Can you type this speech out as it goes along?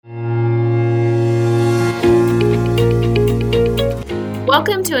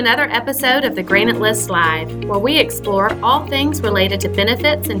Welcome to another episode of the Granite List Live, where we explore all things related to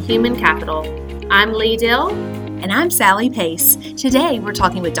benefits and human capital. I'm Leigh Dill. And I'm Sally Pace. Today, we're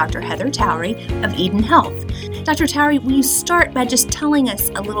talking with Dr. Heather Towery of Eden Health. Dr. Towery, will you start by just telling us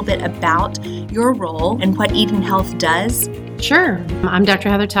a little bit about your role and what Eden Health does? Sure. I'm Dr.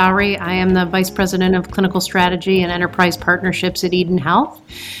 Heather Towery. I am the Vice President of Clinical Strategy and Enterprise Partnerships at Eden Health.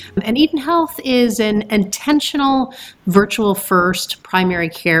 And Eden Health is an intentional virtual first primary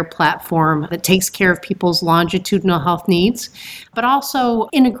care platform that takes care of people's longitudinal health needs, but also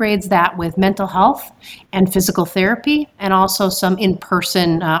integrates that with mental health and physical therapy, and also some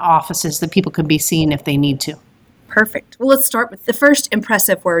in-person offices that people can be seen if they need to. Perfect. Well, let's start with the first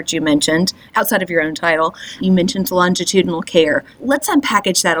impressive word you mentioned, outside of your own title. You mentioned longitudinal care. Let's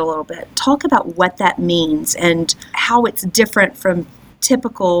unpackage that a little bit. Talk about what that means and how it's different from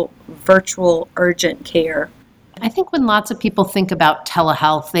typical virtual urgent care. I think when lots of people think about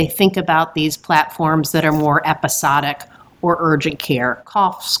telehealth, they think about these platforms that are more episodic or urgent care,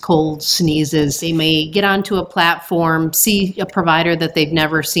 coughs, colds, sneezes. They may get onto a platform, see a provider that they've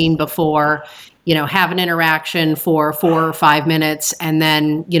never seen before, have an interaction for 4 or 5 minutes and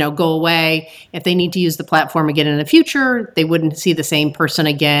then, go away. If they need to use the platform again in the future, they wouldn't see the same person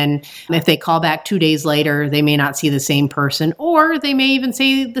again. If they call back 2 days later, they may not see the same person, or they may even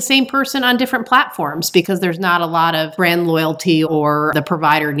see the same person on different platforms because there's not a lot of brand loyalty or the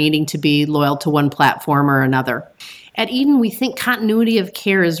provider needing to be loyal to one platform or another. At Eden, we think continuity of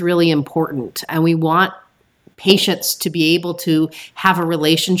care is really important, and we want patients to be able to have a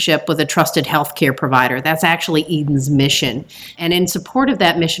relationship with a trusted healthcare provider. That's actually Eden's mission. And in support of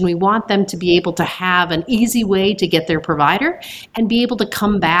that mission, we want them to be able to have an easy way to get their provider and be able to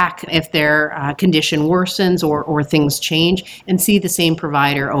come back if their condition worsens or things change and see the same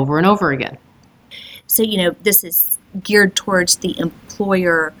provider over and over again. So, this is geared towards the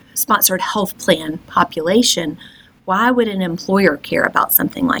employer-sponsored health plan population. Why would an employer care about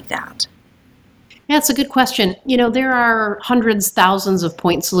something like that? Yeah, it's a good question. There are hundreds, thousands of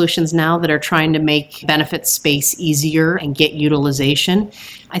point solutions now that are trying to make benefit space easier and get utilization.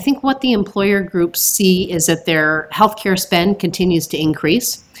 I think what the employer groups see is that their healthcare spend continues to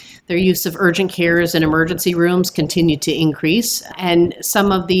increase. Their use of urgent cares and emergency rooms continue to increase. And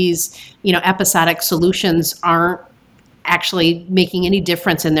some of these, episodic solutions aren't actually making any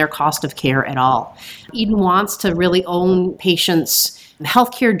difference in their cost of care at all. Eden wants to really own patients'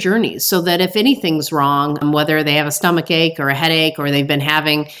 healthcare journeys so that if anything's wrong, whether they have a stomach ache or a headache or they've been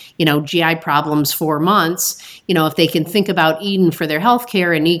having, GI problems for months, if they can think about Eden for their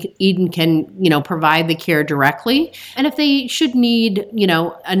healthcare and Eden can, provide the care directly. And if they should need,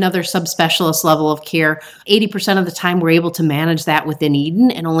 another subspecialist level of care, 80% of the time we're able to manage that within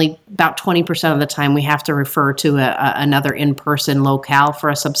Eden, and only about 20% of the time we have to refer to another in-person locale for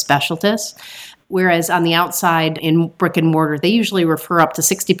a subspecialist. Whereas on the outside in brick and mortar, they usually refer up to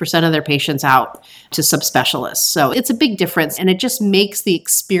 60% of their patients out to subspecialists. So it's a big difference, and it just makes the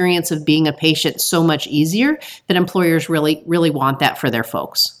experience of being a patient so much easier that employers really, really want that for their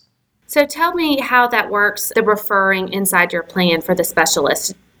folks. So tell me how that works, the referring inside your plan for the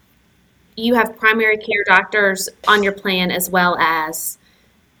specialist. You have primary care doctors on your plan as well as,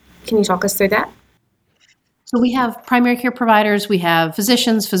 can you talk us through that? So we have primary care providers, we have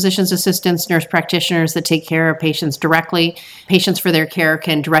physicians, physician's assistants, nurse practitioners that take care of patients directly. Patients for their care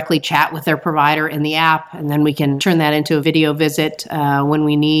can directly chat with their provider in the app, and then we can turn that into a video visit when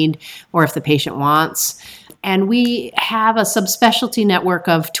we need or if the patient wants. And we have a subspecialty network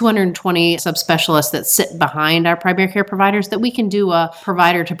of 220 subspecialists that sit behind our primary care providers that we can do a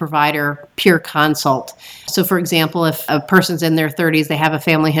provider-to-provider peer consult. So, for example, if a person's in their 30s, they have a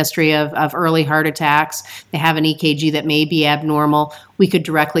family history of early heart attacks, they have an EKG that may be abnormal, we could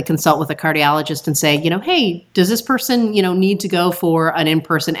directly consult with a cardiologist and say, hey, does this person, need to go for an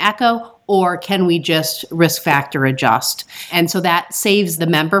in-person echo? Or can we just risk factor adjust? And so that saves the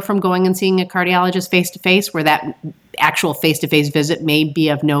member from going and seeing a cardiologist face-to-face, where that actual face-to-face visit may be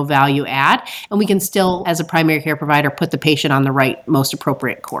of no value add. And we can still, as a primary care provider, put the patient on the right, most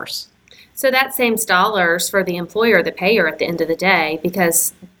appropriate course. So that saves dollars for the employer, the payer at the end of the day,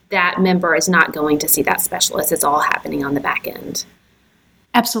 because that member is not going to see that specialist. It's all happening on the back end.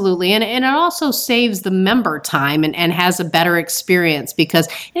 Absolutely. And it also saves the member time and has a better experience, because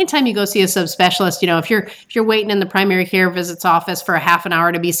anytime you go see a subspecialist, if you're waiting in the primary care visits office for a half an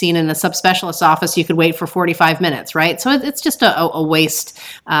hour to be seen in the subspecialist office, you could wait for 45 minutes, right? So it's just a waste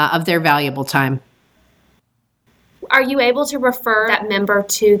of their valuable time. Are you able to refer that member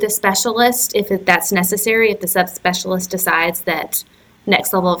to the specialist if that's necessary, if the subspecialist decides that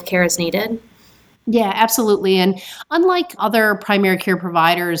next level of care is needed? Yeah, absolutely. And unlike other primary care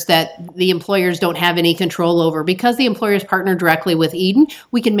providers that the employers don't have any control over, because the employers partner directly with Eden,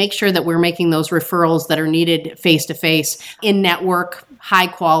 we can make sure that we're making those referrals that are needed face to face, in network, high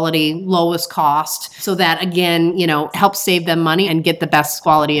quality, lowest cost, so that again, helps save them money and get the best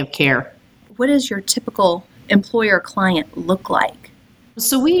quality of care. What does your typical employer client look like?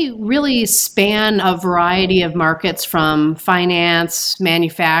 So we really span a variety of markets, from finance,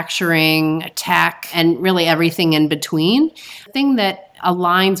 manufacturing, tech, and really everything in between. The thing that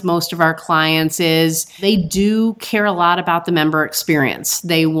aligns most of our clients is they do care a lot about the member experience.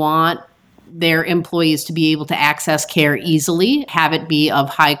 They want their employees to be able to access care easily, have it be of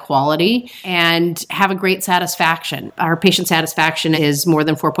high quality, and have a great satisfaction. Our patient satisfaction is more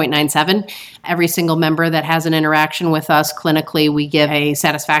than 4.97. Every single member that has an interaction with us clinically, we give a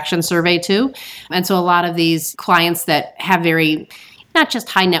satisfaction survey to. And so a lot of these clients that have very, not just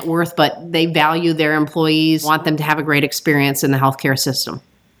high net worth, but they value their employees, want them to have a great experience in the healthcare system.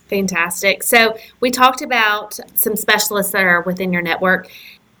 Fantastic. So we talked about some specialists that are within your network.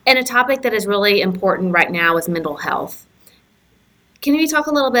 And a topic that is really important right now is mental health. Can you talk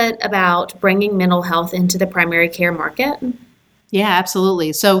a little bit about bringing mental health into the primary care market? Yeah,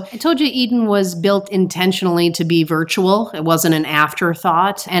 absolutely. So I told you Eden was built intentionally to be virtual. It wasn't an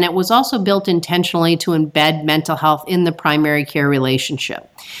afterthought. And it was also built intentionally to embed mental health in the primary care relationship.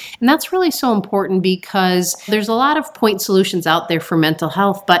 And that's really so important because there's a lot of point solutions out there for mental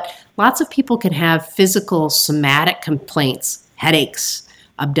health, but lots of people can have physical, somatic complaints, headaches,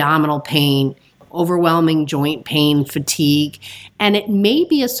 abdominal pain, overwhelming joint pain, fatigue, and it may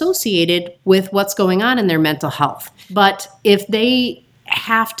be associated with what's going on in their mental health. But if they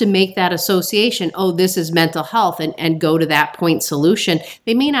have to make that association, oh, this is mental health, and go to that point solution,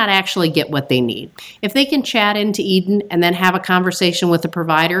 they may not actually get what they need. If they can chat into Eden and then have a conversation with the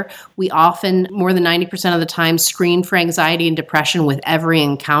provider, we often, more than 90% of the time, screen for anxiety and depression with every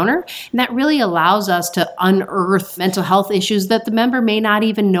encounter. And that really allows us to unearth mental health issues that the member may not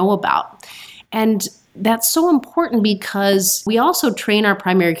even know about. And that's so important because we also train our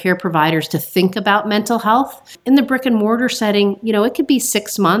primary care providers to think about mental health. In the brick and mortar setting, it could be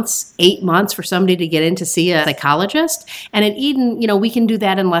 6 months, 8 months for somebody to get in to see a psychologist. And at Eden, we can do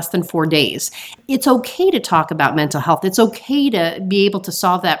that in less than 4 days. It's okay to talk about mental health. It's okay to be able to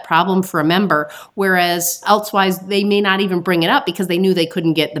solve that problem for a member, whereas elsewise they may not even bring it up because they knew they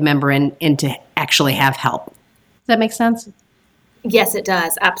couldn't get the member in to actually have help. Does that make sense? Yes, it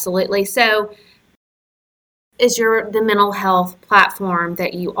does. Absolutely. So is the mental health platform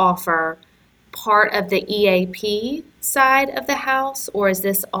that you offer part of the EAP side of the house, or is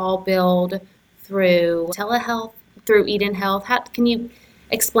this all billed through telehealth, through Eden Health? Can you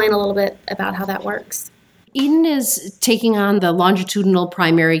explain a little bit about how that works? Eden is taking on the longitudinal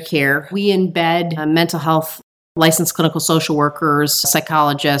primary care. We embed mental health licensed clinical social workers,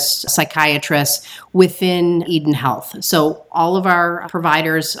 psychologists, psychiatrists within Eden Health. So all of our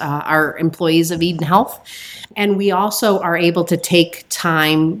providers are employees of Eden Health. And we also are able to take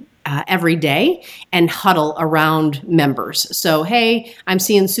time every day and huddle around members. So, hey, I'm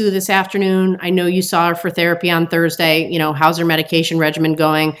seeing Sue this afternoon. I know you saw her for therapy on Thursday. How's her medication regimen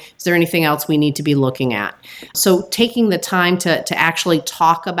going? Is there anything else we need to be looking at? So taking the time to actually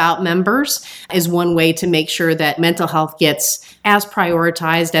talk about members is one way to make sure that mental health gets as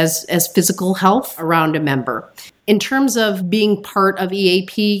prioritized as physical health around a member. In terms of being part of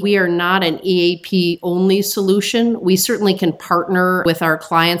EAP, we are not an EAP only solution. We certainly can partner with our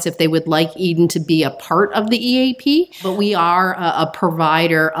clients if they would like Eden to be a part of the EAP, but we are a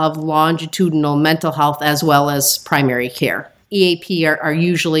provider of longitudinal mental health as well as primary care. EAP are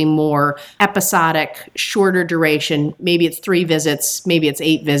usually more episodic, shorter duration. Maybe it's 3 visits, maybe it's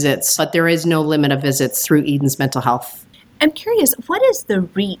 8 visits, but there is no limit of visits through Eden's mental health. I'm curious, what is the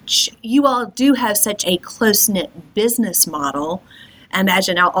reach? You all do have such a close-knit business model. I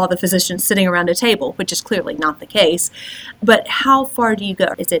imagine all the physicians sitting around a table, which is clearly not the case. But how far do you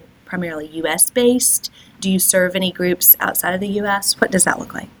go? Is it primarily U.S.-based? Do you serve any groups outside of the U.S.? What does that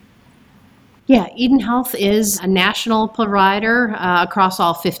look like? Yeah, Eden Health is a national provider across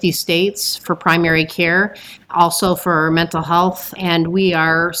all 50 states for primary care, also for mental health, and we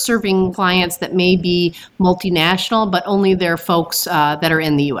are serving clients that may be multinational, but only they're folks that are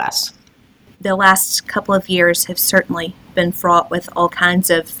in the U.S. The last couple of years have certainly been fraught with all kinds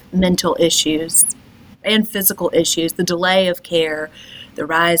of mental issues and physical issues, the delay of care, the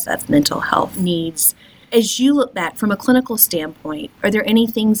rise of mental health needs. As you look back from a clinical standpoint, are there any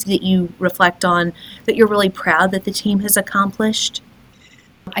things that you reflect on that you're really proud that the team has accomplished?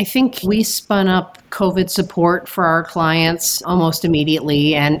 I think we spun up COVID support for our clients almost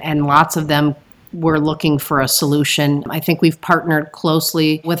immediately, and lots of them we're looking for a solution. I think we've partnered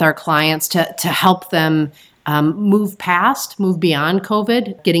closely with our clients to help them move beyond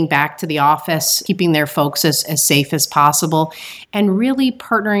COVID, getting back to the office, keeping their folks as safe as possible, and really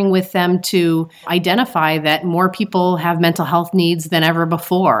partnering with them to identify that more people have mental health needs than ever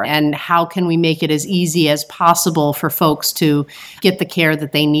before. And how can we make it as easy as possible for folks to get the care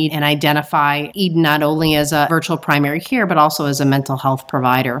that they need and identify Eden not only as a virtual primary care, but also as a mental health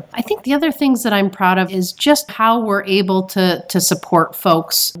provider. I think the other things that I'm proud of is just how we're able to support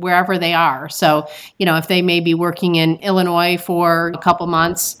folks wherever they are. So, if they may be working in Illinois for a couple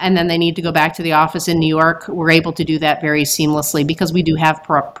months and then they need to go back to the office in New York, we're able to do that very seamlessly because we do have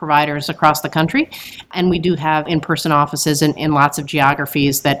providers across the country, and we do have in-person offices in lots of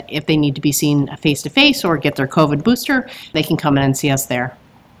geographies that if they need to be seen face-to-face or get their COVID booster, they can come in and see us there.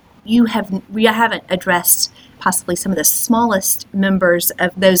 We haven't addressed possibly some of the smallest members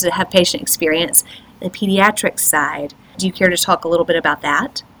of those that have patient experience, the pediatric side. Do you care to talk a little bit about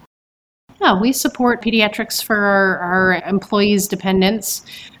that? Yeah, we support pediatrics for our employees' dependents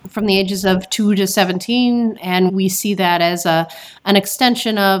from the ages of 2 to 17, and we see that as an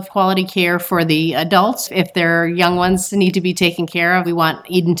extension of quality care for the adults. If their young ones need to be taken care of, we want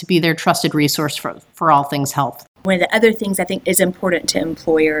Eden to be their trusted resource for all things health. One of the other things I think is important to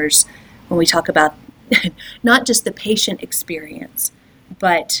employers when we talk about not just the patient experience,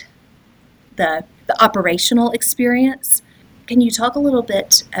 but the operational experience. Can you talk a little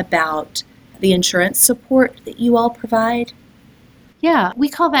bit about the insurance support that you all provide? Yeah, we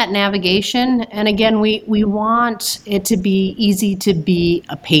call that navigation. And again, we want it to be easy to be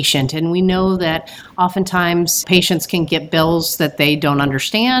a patient. And we know that oftentimes patients can get bills that they don't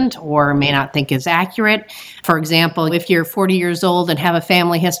understand or may not think is accurate. For example, if you're 40 years old and have a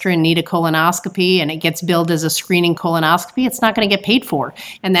family history and need a colonoscopy and it gets billed as a screening colonoscopy, it's not going to get paid for.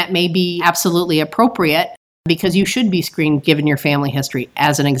 And that may be absolutely appropriate, because you should be screened given your family history,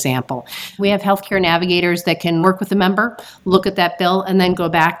 as an example. We have healthcare navigators that can work with the member, look at that bill, and then go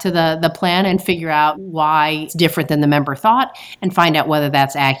back to the plan and figure out why it's different than the member thought and find out whether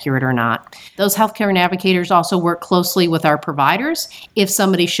that's accurate or not. Those healthcare navigators also work closely with our providers. If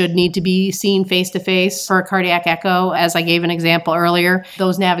somebody should need to be seen face-to-face for a cardiac echo, as I gave an example earlier,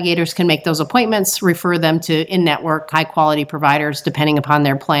 those navigators can make those appointments, refer them to in-network, high-quality providers, depending upon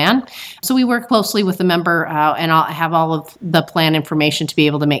their plan. So we work closely with the member and I'll have all of the plan information to be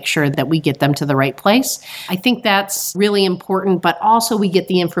able to make sure that we get them to the right place. I think that's really important, but also we get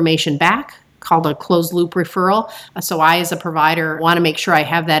the information back, called a closed loop referral. So I, as a provider, want to make sure I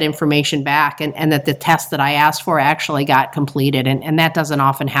have that information back and that the test that I asked for actually got completed. And that doesn't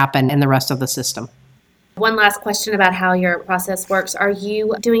often happen in the rest of the system. One last question about how your process works. Are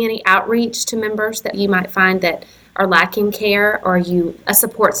you doing any outreach to members that you might find that are lacking care, or are you a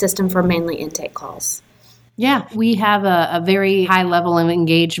support system for mainly intake calls? Yeah, we have a very high level of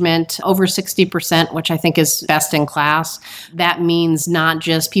engagement, over 60%, which I think is best in class. That means not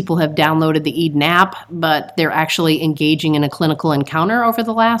just people have downloaded the Eden app, but they're actually engaging in a clinical encounter over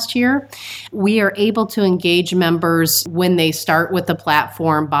the last year. We are able to engage members when they start with the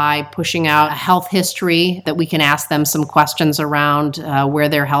platform by pushing out a health history that we can ask them some questions around where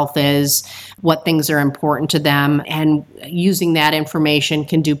their health is, what things are important to them, and using that information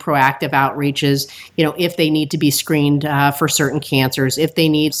can do proactive outreaches, if they need to be screened for certain cancers, if they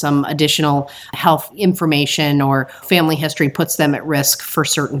need some additional health information or family history puts them at risk for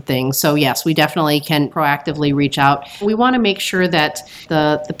certain things. So yes, we definitely can proactively reach out. We want to make sure that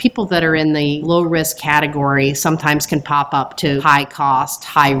the people that are in the low risk category sometimes can pop up to high cost,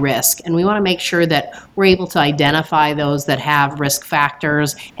 high risk. And we want to make sure that we're able to identify those that have risk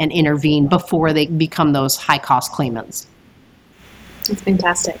factors and intervene before they become those high cost claimants. That's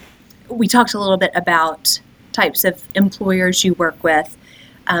fantastic. We talked a little bit about types of employers you work with,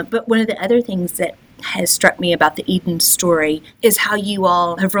 but one of the other things that has struck me about the Eden story is how you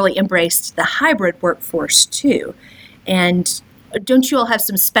all have really embraced the hybrid workforce too. And don't you all have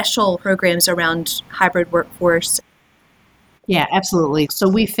some special programs around hybrid workforce? Yeah, absolutely. So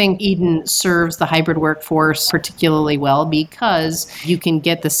we think Eden serves the hybrid workforce particularly well because you can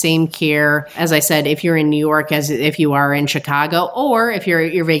get the same care, as I said, if you're in New York as if you are in Chicago, or if you're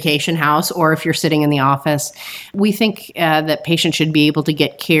at your vacation house, or if you're sitting in the office. We think that patients should be able to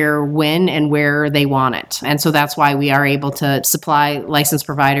get care when and where they want it. And so that's why we are able to supply licensed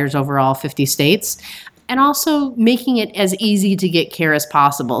providers over all 50 states. And also making it as easy to get care as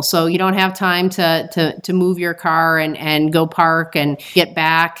possible. So you don't have time to move your car and go park and get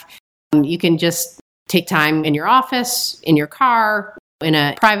back. You can just take time in your office, in your car, in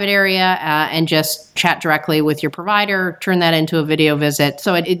a private area and just chat directly with your provider, turn that into a video visit.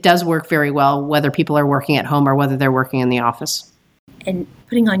 So it does work very well, whether people are working at home or whether they're working in the office. And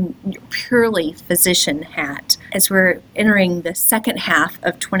putting on your purely physician hat, as we're entering the second half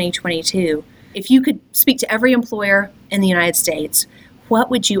of 2022, if you could speak to every employer in the United States, what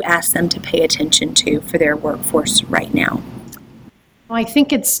would you ask them to pay attention to for their workforce right now? I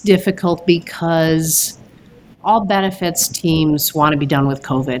think it's difficult because all benefits teams want to be done with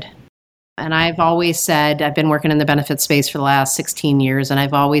COVID. And I've always said, I've been working in the benefits space for the last 16 years, and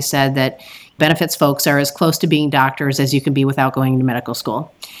I've always said that benefits folks are as close to being doctors as you can be without going to medical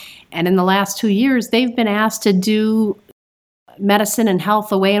school. And in the last 2 years, they've been asked to do medicine and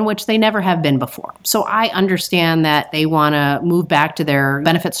health a way in which they never have been before. So I understand that they want to move back to their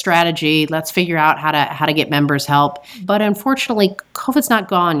benefit strategy. Let's figure out how to get members help. But unfortunately, COVID's not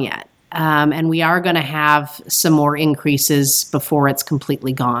gone yet. And we are going to have some more increases before it's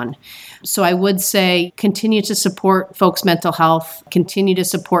completely gone. So I would say continue to support folks' mental health, continue to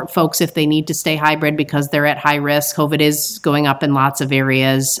support folks if they need to stay hybrid because they're at high risk. COVID is going up in lots of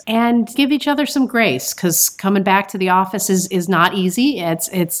areas, and give each other some grace because coming back to the office is not easy.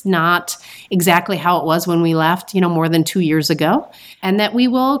 It's not exactly how it was when we left, more than 2 years ago, and that we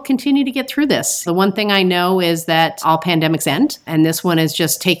will continue to get through this. The one thing I know is that all pandemics end, and this one is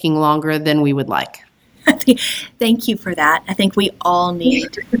just taking longer than we would like. Thank you for that. I think we all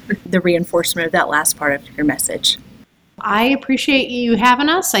need the reinforcement of that last part of your message. I appreciate you having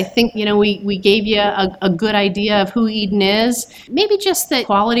us. I think, we gave you a good idea of who Eden is. Maybe just that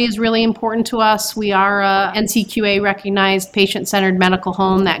quality is really important to us. We are a NCQA recognized patient-centered medical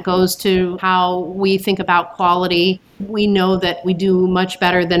home. That goes to how we think about quality. We know that we do much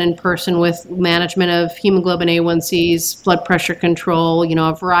better than in person with management of hemoglobin A1Cs, blood pressure control,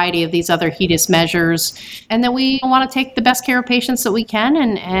 a variety of these other HEDIS measures, and that we want to take the best care of patients that we can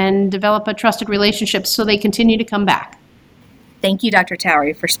and develop a trusted relationship so they continue to come back. Thank you, Dr.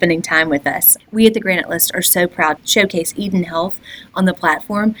 Towery, for spending time with us. We at the Granite List are so proud to showcase Eden Health on the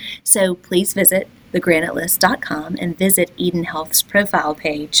platform, so please visit thegranitelist.com and visit Eden Health's profile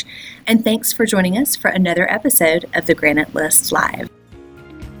page. And thanks for joining us for another episode of the Granite List Live.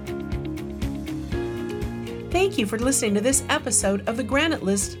 Thank you for listening to this episode of the Granite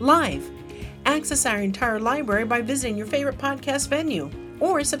List Live. Access our entire library by visiting your favorite podcast venue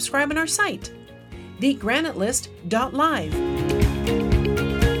or subscribe on our site, thegranitelist.live.